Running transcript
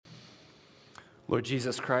Lord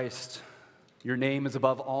Jesus Christ, your name is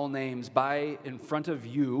above all names. In front of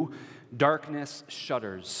you, darkness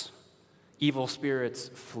shudders, evil spirits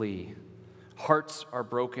flee, hearts are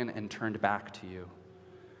broken and turned back to you.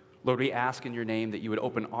 Lord, we ask in your name that you would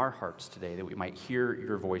open our hearts today, that we might hear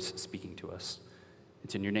your voice speaking to us.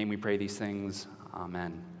 It's in your name we pray these things.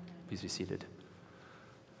 Amen. Please be seated.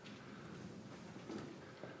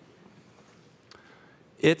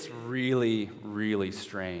 It's really, really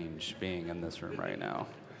strange being in this room right now.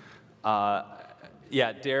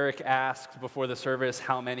 Derek asked before the service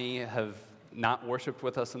how many have not worshiped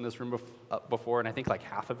with us in this room before, and I think like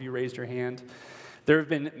half of you raised your hand. There have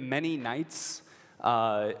been many nights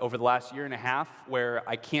over the last year and a half where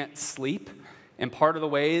I can't sleep, and part of the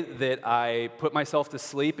way that I put myself to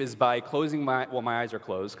sleep is by closing my eyes are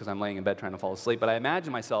closed because I'm laying in bed trying to fall asleep, but I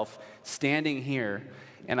imagine myself standing here,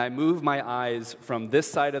 and I move my eyes from this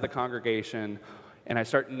side of the congregation, and I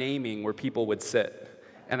start naming where people would sit,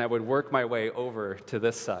 and I would work my way over to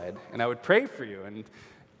this side, and I would pray for you, and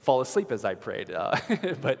fall asleep as I prayed.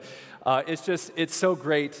 But it's so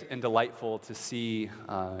great and delightful to see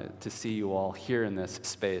you all here in this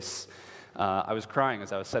space. I was crying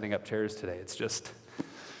as I was setting up chairs today. It's just,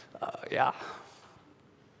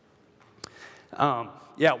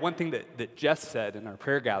 one thing that Jess said in our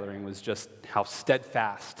prayer gathering was just how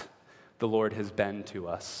steadfast the Lord has been to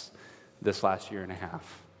us this last year and a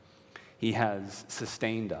half. He has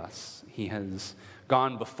sustained us. He has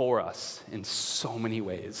gone before us in so many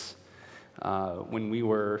ways. When we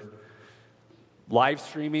were live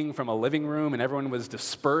streaming from a living room and everyone was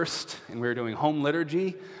dispersed and we were doing home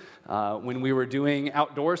liturgy, when we were doing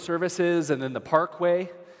outdoor services and then the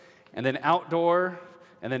parkway, and then outdoor,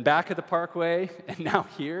 and then back at the parkway, and now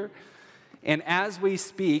here. And as we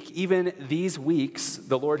speak, even these weeks,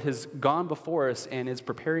 the Lord has gone before us and is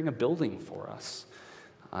preparing a building for us.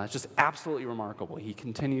 It's just absolutely remarkable. He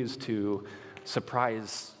continues to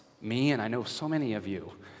surprise me, and I know so many of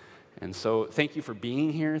you. And so thank you for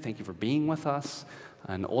being here. Thank you for being with us.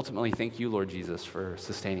 And ultimately, thank you, Lord Jesus, for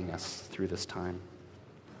sustaining us through this time.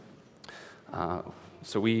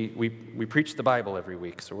 So we preach the Bible every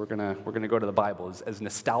week, so we're gonna go to the Bible. As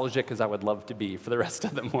nostalgic as I would love to be for the rest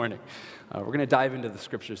of the morning, we're gonna dive into the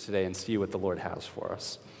scriptures today and see what the Lord has for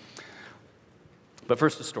us. But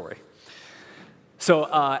first, a story. So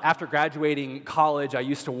after graduating college, I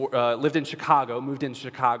used to moved in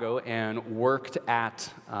Chicago, and worked at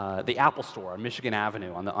the Apple Store on Michigan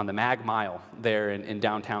Avenue on the Mag Mile there in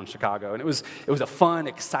downtown Chicago. And it was a fun,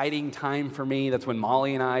 exciting time for me. That's when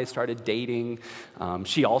Molly and I started dating.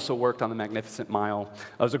 She also worked on the Magnificent Mile.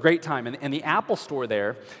 It was a great time. And the Apple Store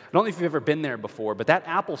there, I don't know if you've ever been there before, but that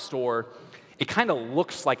Apple Store, it kind of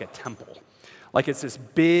looks like a temple. Like it's this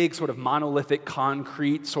big sort of monolithic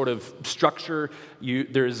concrete sort of structure.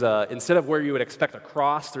 There's instead of where you would expect a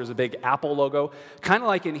cross, there's a big Apple logo. Kind of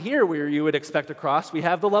like in here where you would expect a cross, we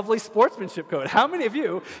have the lovely sportsmanship code. How many of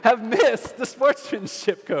you have missed the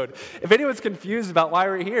sportsmanship code? If anyone's confused about why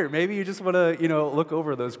we're here, maybe you just want to look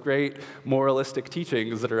over those great moralistic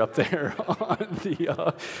teachings that are up there on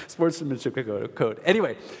the sportsmanship code.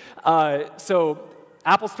 Anyway, so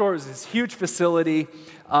Apple Store was this huge facility.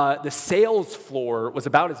 The sales floor was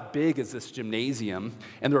about as big as this gymnasium,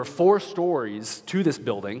 and there were 4 stories to this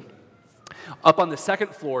building. Up on the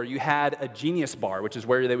second floor, you had a Genius Bar, which is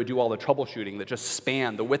where they would do all the troubleshooting that just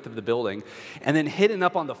spanned the width of the building. And then hidden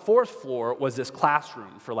up on the 4th floor was this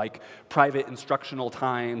classroom for like private instructional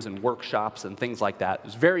times and workshops and things like that. It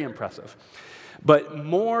was very impressive. But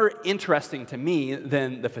more interesting to me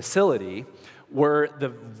than the facility were the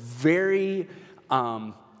very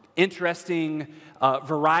interesting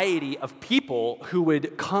variety of people who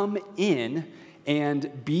would come in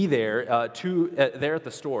and be there there at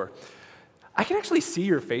the store. I can actually see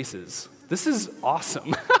your faces. This is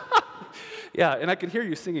awesome. Yeah, and I can hear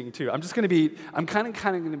you singing too. I'm kind of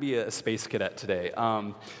going to be a space cadet today.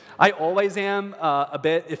 I always am a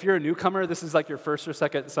bit. If you're a newcomer, this is like your first or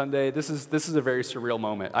second Sunday. This is a very surreal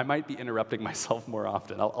moment. I might be interrupting myself more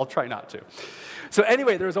often. I'll try not to. So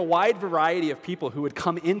anyway, there was a wide variety of people who would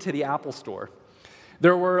come into the Apple Store.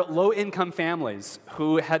 There were low-income families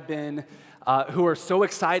who were so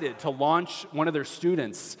excited to launch one of their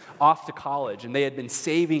students off to college, and they had been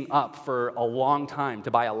saving up for a long time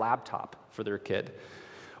to buy a laptop for their kid.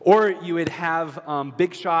 Or you would have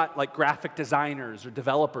big shot like graphic designers or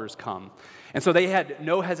developers come. And so they had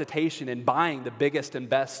no hesitation in buying the biggest and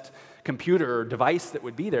best computer or device that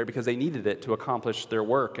would be there because they needed it to accomplish their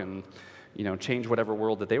work and change whatever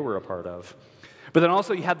world that they were a part of. But then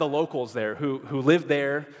also you had the locals there who lived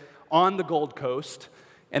there on the Gold Coast,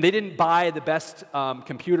 and they didn't buy the best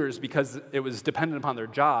computers because it was dependent upon their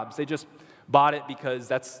jobs. They just bought it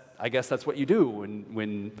because I guess that's what you do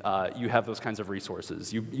when you have those kinds of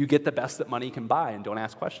resources. You get the best that money can buy and don't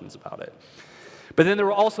ask questions about it. But then there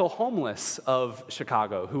were also homeless of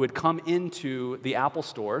Chicago who would come into the Apple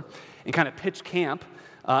store and kind of pitch camp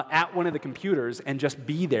at one of the computers and just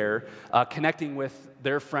be there connecting with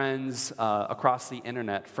their friends across the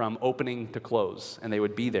internet from opening to close, and they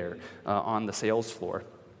would be there on the sales floor.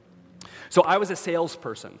 So I was a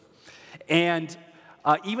salesperson, and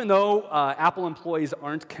even though Apple employees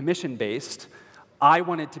aren't commission-based, I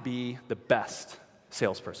wanted to be the best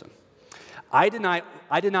salesperson. I did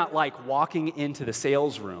not like walking into the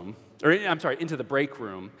sales room, into the break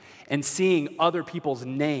room, and seeing other people's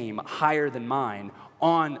name higher than mine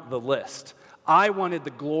on the list. I wanted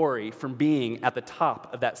the glory from being at the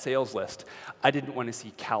top of that sales list. I didn't want to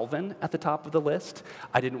see Calvin at the top of the list.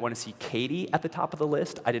 I didn't want to see Katie at the top of the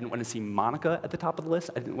list. I didn't want to see Monica at the top of the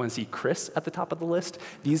list. I didn't want to see Chris at the top of the list.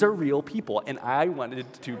 These are real people, and I wanted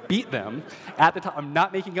to beat them at the top. I'm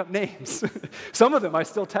not making up names. Some of them I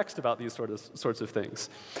still text about these sorts of things.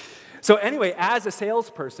 So anyway, as a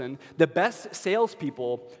salesperson, the best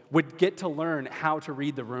salespeople would get to learn how to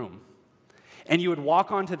read the room. And you would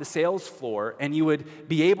walk onto the sales floor, and you would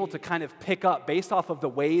be able to kind of pick up, based off of the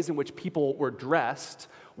ways in which people were dressed,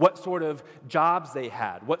 what sort of jobs they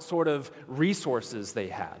had, what sort of resources they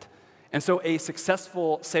had. And so a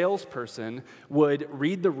successful salesperson would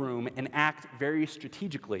read the room and act very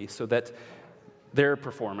strategically so that their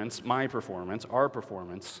performance, my performance, our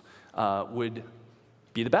performance, would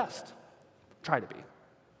be the best. Try to be.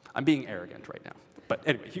 I'm being arrogant right now. But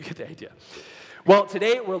anyway, you get the idea. Well,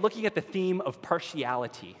 today we're looking at the theme of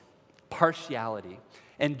partiality. Partiality.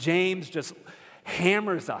 And James just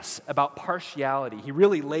hammers us about partiality. He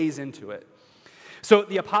really lays into it. So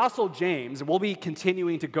the Apostle James, and we'll be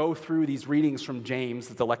continuing to go through these readings from James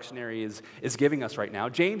that the lectionary is giving us right now.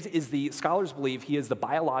 James scholars believe he is the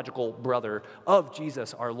biological brother of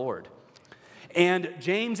Jesus our Lord. And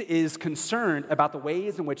James is concerned about the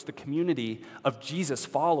ways in which the community of Jesus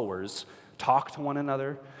followers talk to one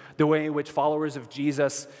another, the way in which followers of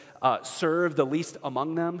Jesus serve the least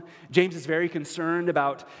among them. James is very concerned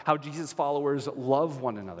about how Jesus' followers love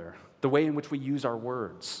one another, the way in which we use our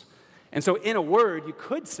words. And so in a word, you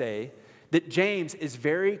could say that James is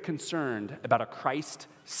very concerned about a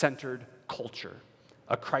Christ-centered culture,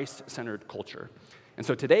 a Christ-centered culture. And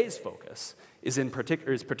so today's focus is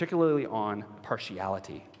particularly on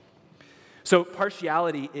partiality. So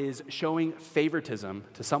partiality is showing favoritism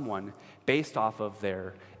to someone based off of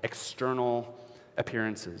their external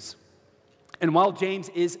appearances. And while James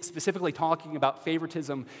is specifically talking about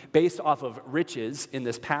favoritism based off of riches in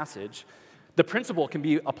this passage, the principle can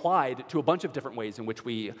be applied to a bunch of different ways in which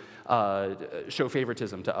we show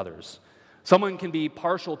favoritism to others. Someone can be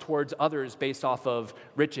partial towards others based off of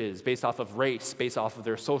riches, based off of race, based off of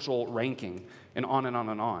their social ranking, and on and on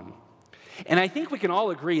and on. And I think we can all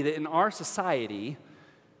agree that in our society,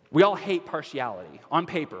 we all hate partiality. On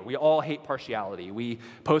paper, we all hate partiality. We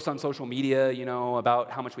post on social media, about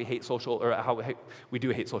how much we hate we do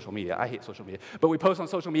hate social media. I hate social media. But we post on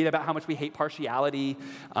social media about how much we hate partiality.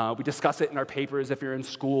 We discuss it in our papers if you're in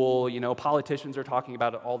school. Politicians are talking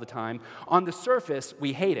about it all the time. On the surface,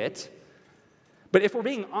 we hate it. But if we're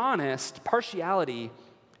being honest, partiality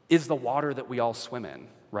is the water that we all swim in,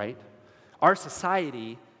 right? Our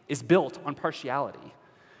society is built on partiality.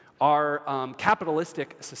 Our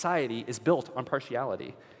capitalistic society is built on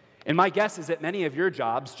partiality. And my guess is that many of your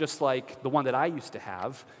jobs, just like the one that I used to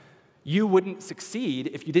have, you wouldn't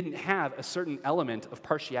succeed if you didn't have a certain element of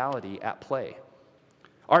partiality at play.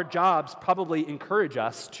 Our jobs probably encourage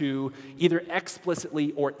us to either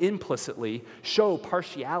explicitly or implicitly show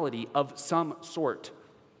partiality of some sort.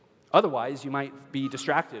 Otherwise, you might be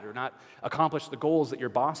distracted or not accomplish the goals that your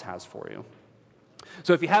boss has for you.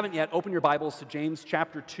 So if you haven't yet, open your Bibles to James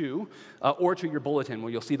chapter 2 or to your bulletin where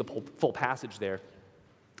you'll see the full passage there.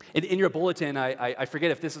 In your bulletin, I forget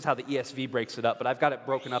if this is how the ESV breaks it up, but I've got it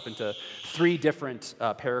broken up into 3 different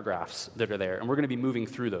paragraphs that are there, and we're going to be moving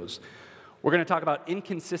through those. We're going to talk about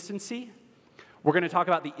inconsistency, we're going to talk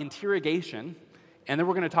about the interrogation, and then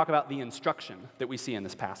we're going to talk about the instruction that we see in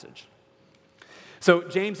this passage. So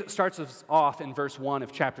James starts us off in verse 1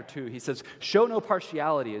 of chapter 2. He says, "Show no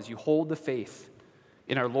partiality as you hold the faith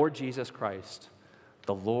in our Lord Jesus Christ,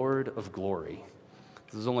 the Lord of glory."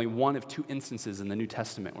 This is only one of 2 instances in the New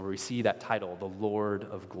Testament where we see that title, the Lord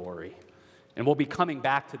of glory. And we'll be coming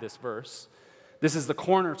back to this verse. This is the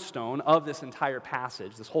cornerstone of this entire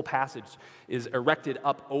passage. This whole passage is erected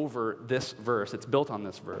up over this verse. It's built on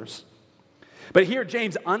this verse. But here,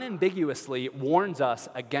 James unambiguously warns us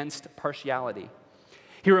against partiality.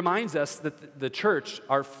 He reminds us that the church,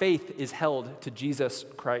 our faith, is held to Jesus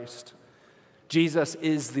Christ. Jesus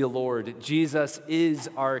is the Lord. Jesus is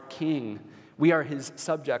our King. We are his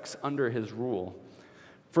subjects under his rule.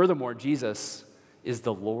 Furthermore, Jesus is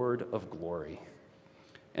the Lord of glory.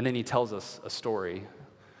 And then he tells us a story.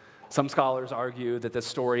 Some scholars argue that this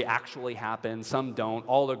story actually happened. Some don't.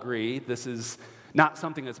 All agree this is not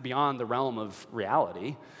something that's beyond the realm of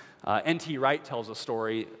reality. N.T. Wright tells a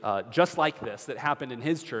story just like this that happened in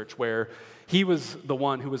his church, where he was the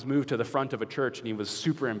one who was moved to the front of a church and he was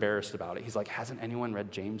super embarrassed about it. He's like, hasn't anyone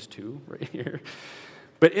read James 2 right here?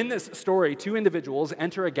 But in this story, two individuals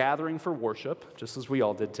enter a gathering for worship, just as we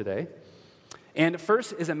all did today. And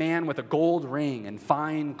first is a man with a gold ring and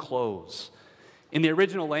fine clothes. In the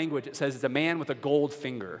original language, it says it's a man with a gold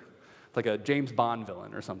finger, like a James Bond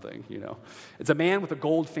villain or something, you know. It's a man with a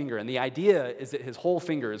gold finger, and the idea is that his whole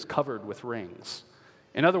finger is covered with rings.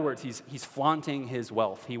 In other words, he's flaunting his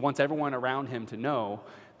wealth. He wants everyone around him to know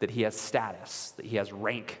that he has status, that he has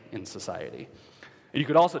rank in society. And you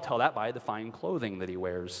could also tell that by the fine clothing that he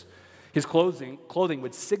wears. His clothing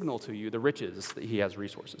would signal to you the riches that he has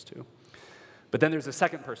resources to. But then there's a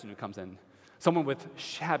second person who comes in, someone with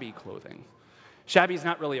shabby clothing. Shabby is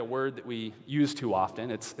not really a word that we use too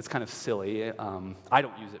often. It's kind of silly. I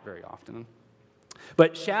don't use it very often.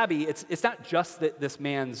 But shabby, it's not just that this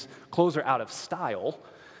man's clothes are out of style.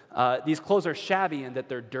 These clothes are shabby in that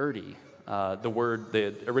they're dirty.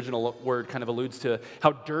 The original word kind of alludes to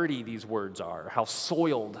how dirty these words are, how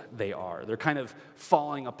soiled they are. They're kind of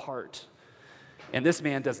falling apart. And this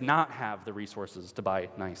man does not have the resources to buy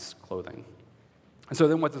nice clothing. And so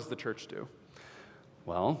then what does the church do?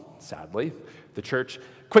 Well, sadly, the church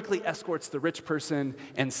quickly escorts the rich person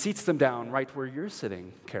and seats them down right where you're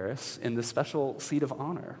sitting, Karis, in the special seat of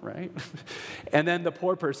honor, right? And then the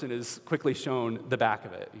poor person is quickly shown the back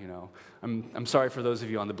of it, you know. I'm sorry for those of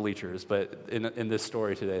you on the bleachers, but in this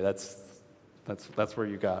story today, that's where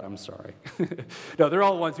you got. I'm sorry. No, they're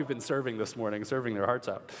all ones who've been serving this morning, serving their hearts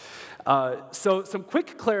out. So some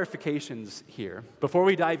quick clarifications here before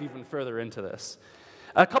we dive even further into this.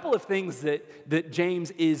 A couple of things that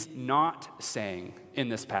James is not saying in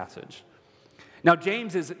this passage. Now,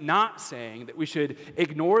 James is not saying that we should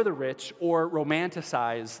ignore the rich or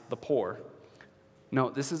romanticize the poor. No,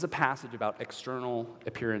 this is a passage about external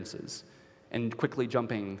appearances and quickly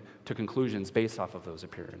jumping to conclusions based off of those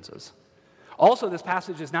appearances. Also, this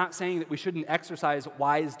passage is not saying that we shouldn't exercise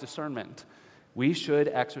wise discernment. We should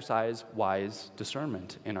exercise wise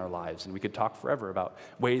discernment in our lives, and we could talk forever about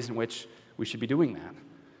ways in which we should be doing that.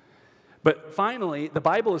 But finally, the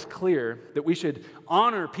Bible is clear that we should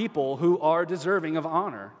honor people who are deserving of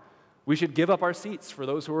honor. We should give up our seats for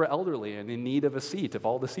those who are elderly and in need of a seat if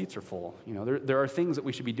all the seats are full. You know, there are things that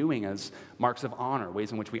we should be doing as marks of honor,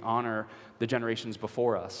 ways in which we honor the generations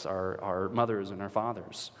before us, our mothers and our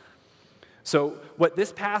fathers. So what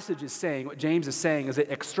this passage is saying, what James is saying, is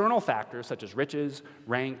that external factors such as riches,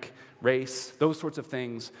 rank, race, those sorts of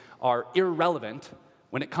things are irrelevant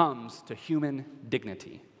when it comes to human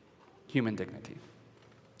dignity. Human dignity.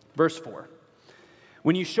 Verse 4.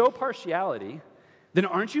 When you show partiality, then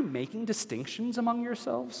aren't you making distinctions among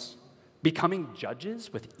yourselves? Becoming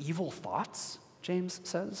judges with evil thoughts, James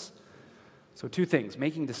says. So two things,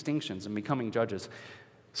 making distinctions and becoming judges.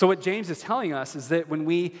 So what James is telling us is that when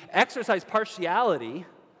we exercise partiality,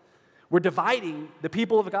 we're dividing the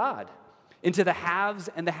people of God into the haves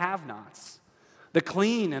and the have-nots, the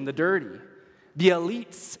clean and the dirty, the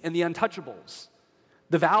elites and the untouchables,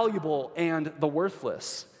 the valuable and the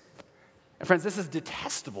worthless. And friends, this is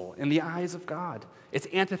detestable in the eyes of God. It's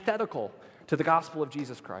antithetical to the gospel of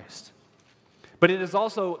Jesus Christ. But it is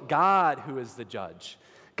also God who is the judge.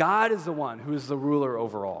 God is the one who is the ruler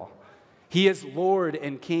over all. He is Lord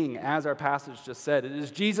and King, as our passage just said. It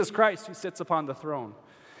is Jesus Christ who sits upon the throne.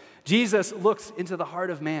 Jesus looks into the heart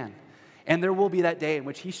of man, and there will be that day in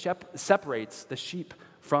which he separates the sheep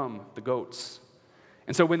from the goats.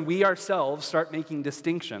 And so when we ourselves start making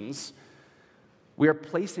distinctions, we are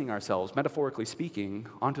placing ourselves, metaphorically speaking,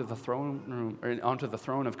 onto the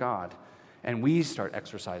throne of God, and we start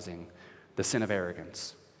exercising the sin of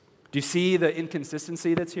arrogance. Do you see the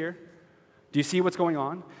inconsistency that's here? Do you see what's going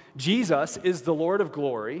on? Jesus is the Lord of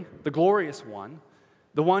glory, the glorious one,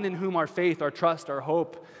 the one in whom our faith, our trust, our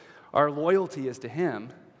hope, our loyalty is to him.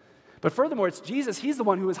 But furthermore, it's Jesus, he's the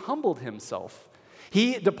one who has humbled himself.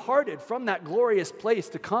 He departed from that glorious place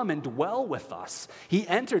to come and dwell with us. He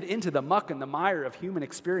entered into the muck and the mire of human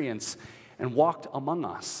experience and walked among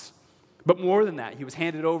us. But more than that, he was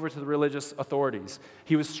handed over to the religious authorities.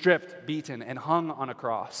 He was stripped, beaten, and hung on a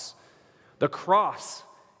cross. The cross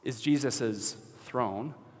is Jesus'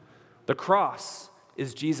 throne. The cross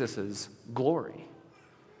is Jesus' glory.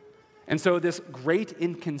 And so this great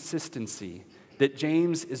inconsistency that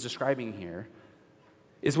James is describing here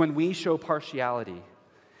is when we show partiality.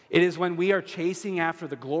 It is when we are chasing after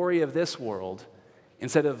the glory of this world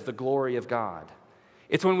instead of the glory of God.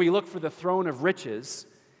 It's when we look for the throne of riches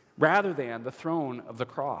rather than the throne of the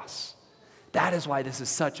cross. That is why this is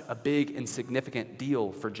such a big and significant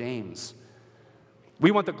deal for James.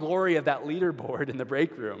 We want the glory of that leaderboard in the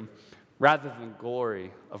break room rather than the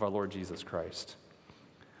glory of our Lord Jesus Christ.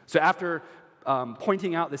 So after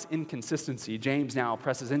pointing out this inconsistency, James now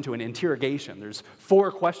presses into an interrogation. There's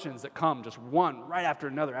 4 questions that come, just one right after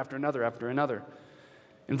another, after another, after another.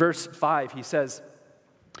 In verse 5, he says,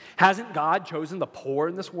 "Hasn't God chosen the poor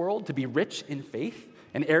in this world to be rich in faith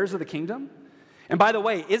and heirs of the kingdom? And by the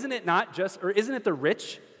way, isn't it the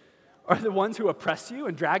rich are the ones who oppress you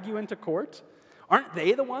and drag you into court? Aren't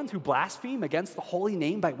they the ones who blaspheme against the holy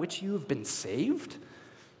name by which you have been saved?"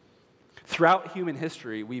 Throughout human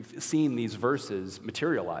history, we've seen these verses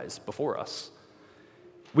materialize before us.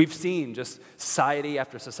 We've seen just society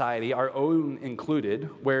after society, our own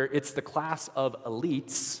included, where it's the class of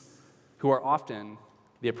elites who are often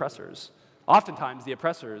the oppressors, oftentimes the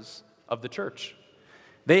oppressors of the church.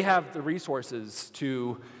 They have the resources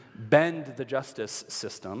to bend the justice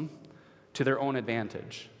system to their own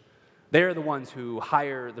advantage. They're the ones who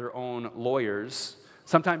hire their own lawyers,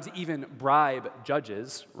 sometimes even bribe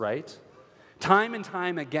judges, right? Time and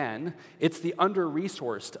time again, it's the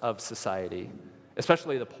under-resourced of society,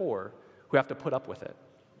 especially the poor, who have to put up with it.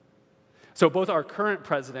 So both our current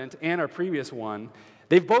president and our previous one,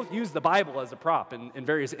 they've both used the Bible as a prop in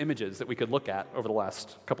various images that we could look at over the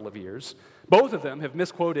last couple of years. Both of them have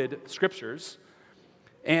misquoted scriptures,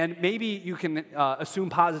 and maybe you can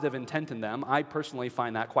assume positive intent in them. I personally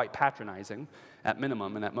find that quite patronizing, at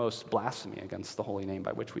minimum, and at most blasphemy against the holy name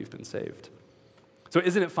by which we've been saved. So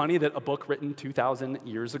isn't it funny that a book written 2,000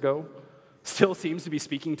 years ago still seems to be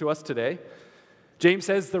speaking to us today? James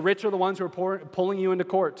says the rich are the ones who are pulling you into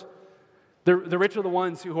court. The rich are the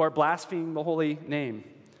ones who are blaspheming the holy name.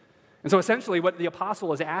 And so essentially what the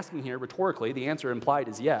apostle is asking here, rhetorically, the answer implied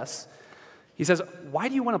is yes. He says, why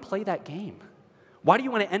do you want to play that game? Why do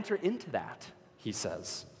you want to enter into that, he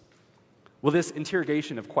says. Well, this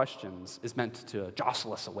interrogation of questions is meant to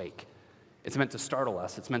jostle us awake. It's meant to startle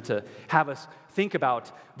us. It's meant to have us think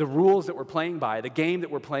about the rules that we're playing by, the game that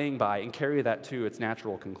we're playing by, and carry that to its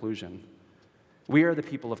natural conclusion. We are the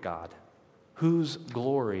people of God. Whose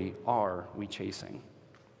glory are we chasing?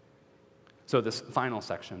 So this final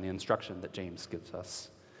section, the instruction that James gives us,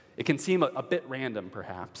 it can seem a bit random,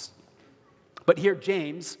 perhaps. But here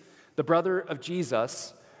James, the brother of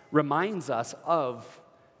Jesus, reminds us of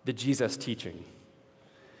the Jesus teaching.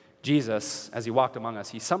 Jesus, as he walked among us,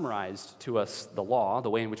 he summarized to us the law,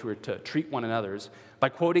 the way in which we were to treat one another, by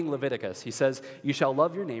quoting Leviticus. He says, "You shall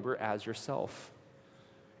love your neighbor as yourself."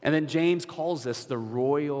 And then James calls this the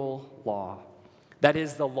royal law. That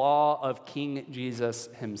is the law of King Jesus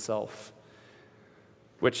himself,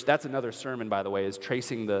 which that's another sermon, by the way, is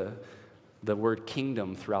tracing the word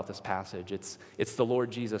kingdom throughout this passage. It's the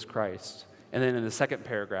Lord Jesus Christ. And then in the second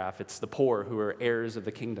paragraph, it's the poor who are heirs of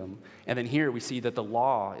the kingdom. And then here we see that the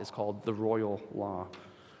law is called the royal law.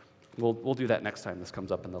 We'll do that next time this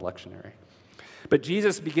comes up in the lectionary. But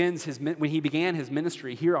Jesus when he began his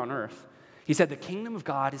ministry here on earth, he said the kingdom of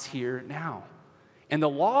God is here now. And the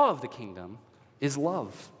law of the kingdom is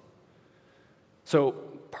love. So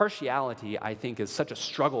partiality, I think, is such a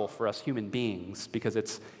struggle for us human beings because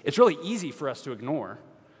it's really easy for us to ignore.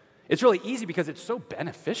 It's really easy because it's so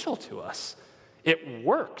beneficial to us. It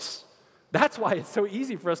works. That's why it's so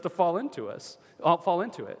easy for us to fall into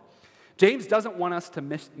it. James doesn't want us to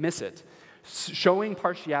miss it. Showing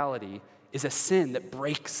partiality is a sin that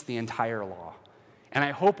breaks the entire law. And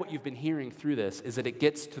I hope what you've been hearing through this is that it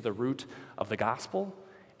gets to the root of the gospel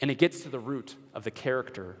and it gets to the root of the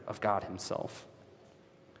character of God himself.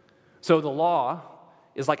 So the law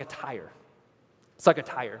is like a tire. It's like a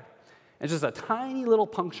tire. It's just a tiny little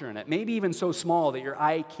puncture in it, maybe even so small that your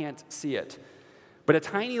eye can't see it. But a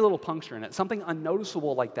tiny little puncture in it, something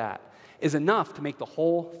unnoticeable like that, is enough to make the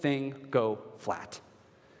whole thing go flat.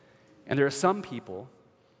 And there are some people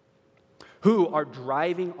who are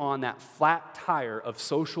driving on that flat tire of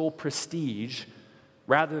social prestige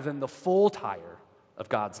rather than the full tire of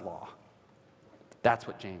God's law. That's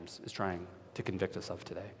what James is trying to convict us of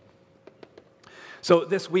today. So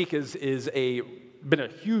this week is been a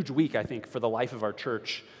huge week, I think, for the life of our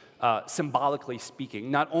church, symbolically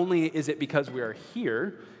speaking. Not only is it because we are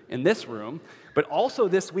here in this room, but also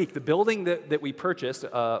this week, the building that we purchased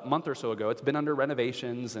a month or so ago, it's been under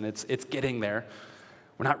renovations and it's getting there.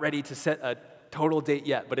 We're not ready to set a total date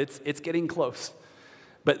yet, but it's getting close.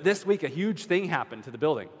 But this week, a huge thing happened to the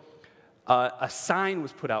building. A sign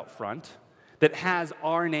was put out front that has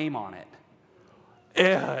our name on it.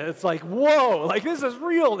 Yeah, it's like, whoa, like this is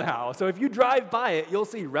real now. So if you drive by it, you'll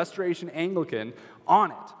see Restoration Anglican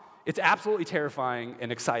on it. It's absolutely terrifying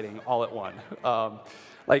and exciting all at once.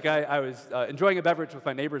 I was enjoying a beverage with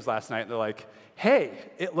my neighbors last night, and they're like, hey,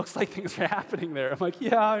 it looks like things are happening there. I'm like,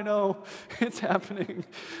 yeah, I know, it's happening.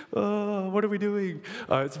 What are we doing?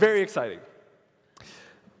 It's very exciting.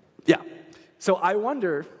 Yeah, so I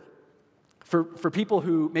wonder, for people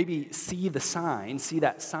who maybe see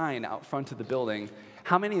that sign out front of the building,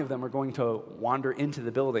 how many of them are going to wander into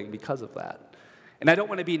the building because of that? And I don't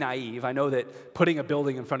want to be naive. I know that putting a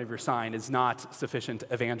building in front of your sign is not sufficient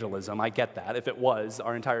evangelism. I get that. If it was,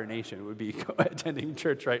 our entire nation would be attending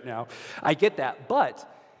church right now. I get that. But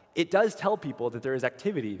it does tell people that there is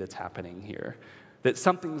activity that's happening here, that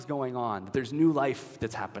something's going on, that there's new life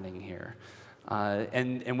that's happening here.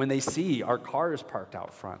 And when they see our cars parked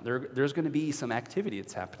out front, there's going to be some activity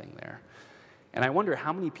that's happening there. And I wonder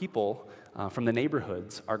how many people from the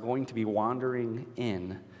neighborhoods are going to be wandering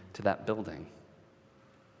in to that building.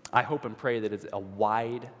 I hope and pray that it's a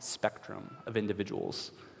wide spectrum of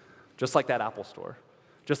individuals, just like that Apple store,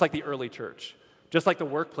 just like the early church, just like the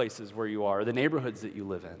workplaces where you are, the neighborhoods that you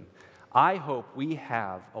live in. I hope we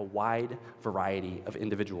have a wide variety of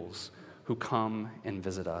individuals who come and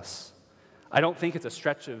visit us. I don't think it's a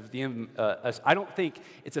stretch of the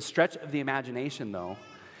imagination, though,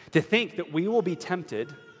 to think that we will be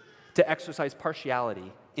tempted to exercise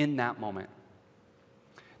partiality in that moment.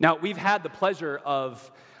 Now, we've had the pleasure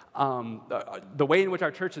of the way in which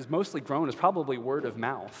our church has mostly grown is probably word of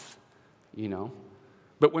mouth,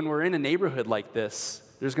 But when we're in a neighborhood like this,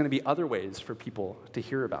 there's going to be other ways for people to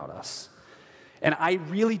hear about us. And I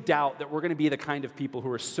really doubt that we're going to be the kind of people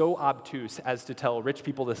who are so obtuse as to tell rich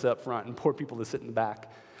people to sit up front and poor people to sit in the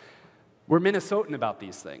back. We're Minnesotan about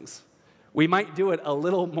these things. We might do it a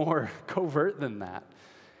little more covert than that.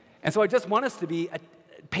 And so I just want us to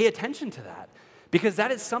pay attention to that, because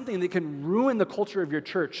that is something that can ruin the culture of your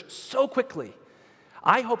church so quickly.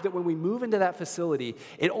 I hope that when we move into that facility,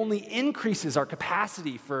 it only increases our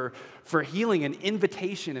capacity for healing and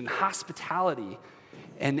invitation and hospitality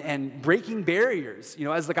and breaking barriers,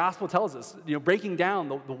 as the gospel tells us, breaking down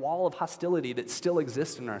the wall of hostility that still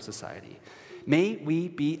exists in our society. May we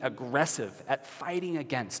be aggressive at fighting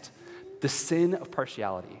against the sin of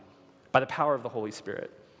partiality by the power of the Holy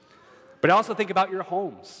Spirit. But I also think about your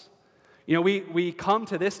homes. We come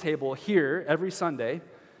to this table here every Sunday.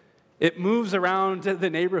 It moves around the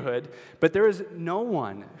neighborhood, but there is no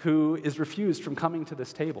one who is refused from coming to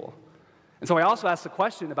this table. And so I also ask the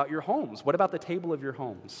question about your homes. What about the table of your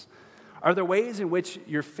homes? Are there ways in which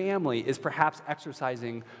your family is perhaps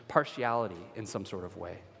exercising partiality in some sort of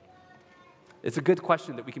way? It's a good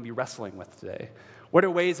question that we can be wrestling with today. What are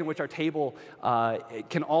ways in which our table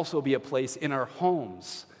can also be a place in our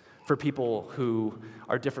homes for people who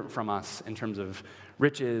are different from us in terms of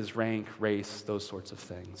riches, rank, race, those sorts of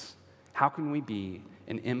things? How can we be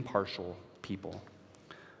an impartial people?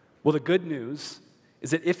 Well, the good news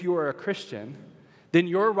is that if you are a Christian, then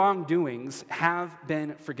your wrongdoings have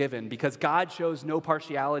been forgiven because God shows no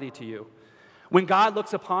partiality to you. When God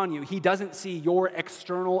looks upon you, he doesn't see your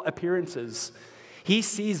external appearances. He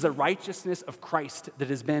sees the righteousness of Christ that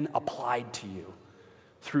has been applied to you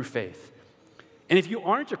through faith. And if you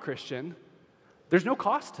aren't a Christian, there's no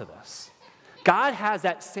cost to this. God has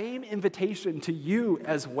that same invitation to you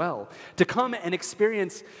as well, to come and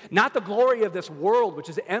experience not the glory of this world, which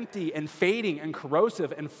is empty and fading and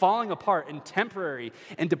corrosive and falling apart and temporary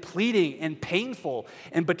and depleting and painful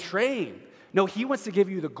and betraying. No, he wants to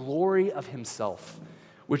give you the glory of himself,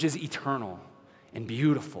 which is eternal and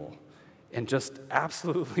beautiful and just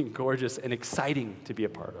absolutely gorgeous and exciting to be a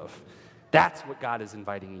part of. That's what God is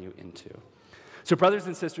inviting you into. So, brothers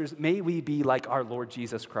and sisters, may we be like our Lord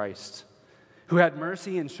Jesus Christ, who had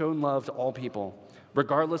mercy and shown love to all people,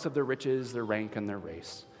 regardless of their riches, their rank, and their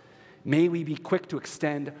race. May we be quick to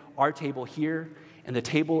extend our table here and the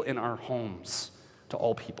table in our homes to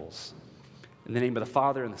all peoples. In the name of the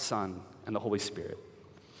Father, and the Son, and the Holy Spirit.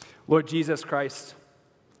 Lord Jesus Christ,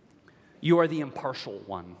 you are the impartial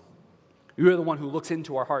one. You are the one who looks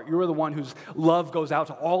into our heart. You are the one whose love goes out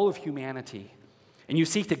to all of humanity. And you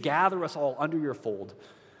seek to gather us all under your fold.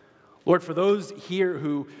 Lord, for those here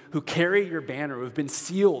who carry your banner, who have been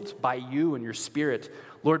sealed by you and your Spirit,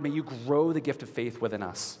 Lord, may you grow the gift of faith within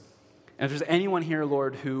us. And if there's anyone here,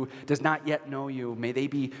 Lord, who does not yet know you, may they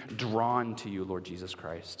be drawn to you, Lord Jesus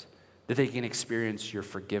Christ, that they can experience your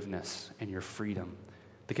forgiveness and your freedom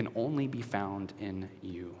that can only be found in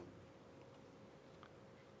you.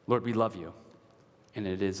 Lord, we love you, and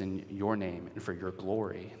it is in your name and for your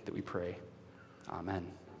glory that we pray.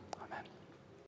 Amen.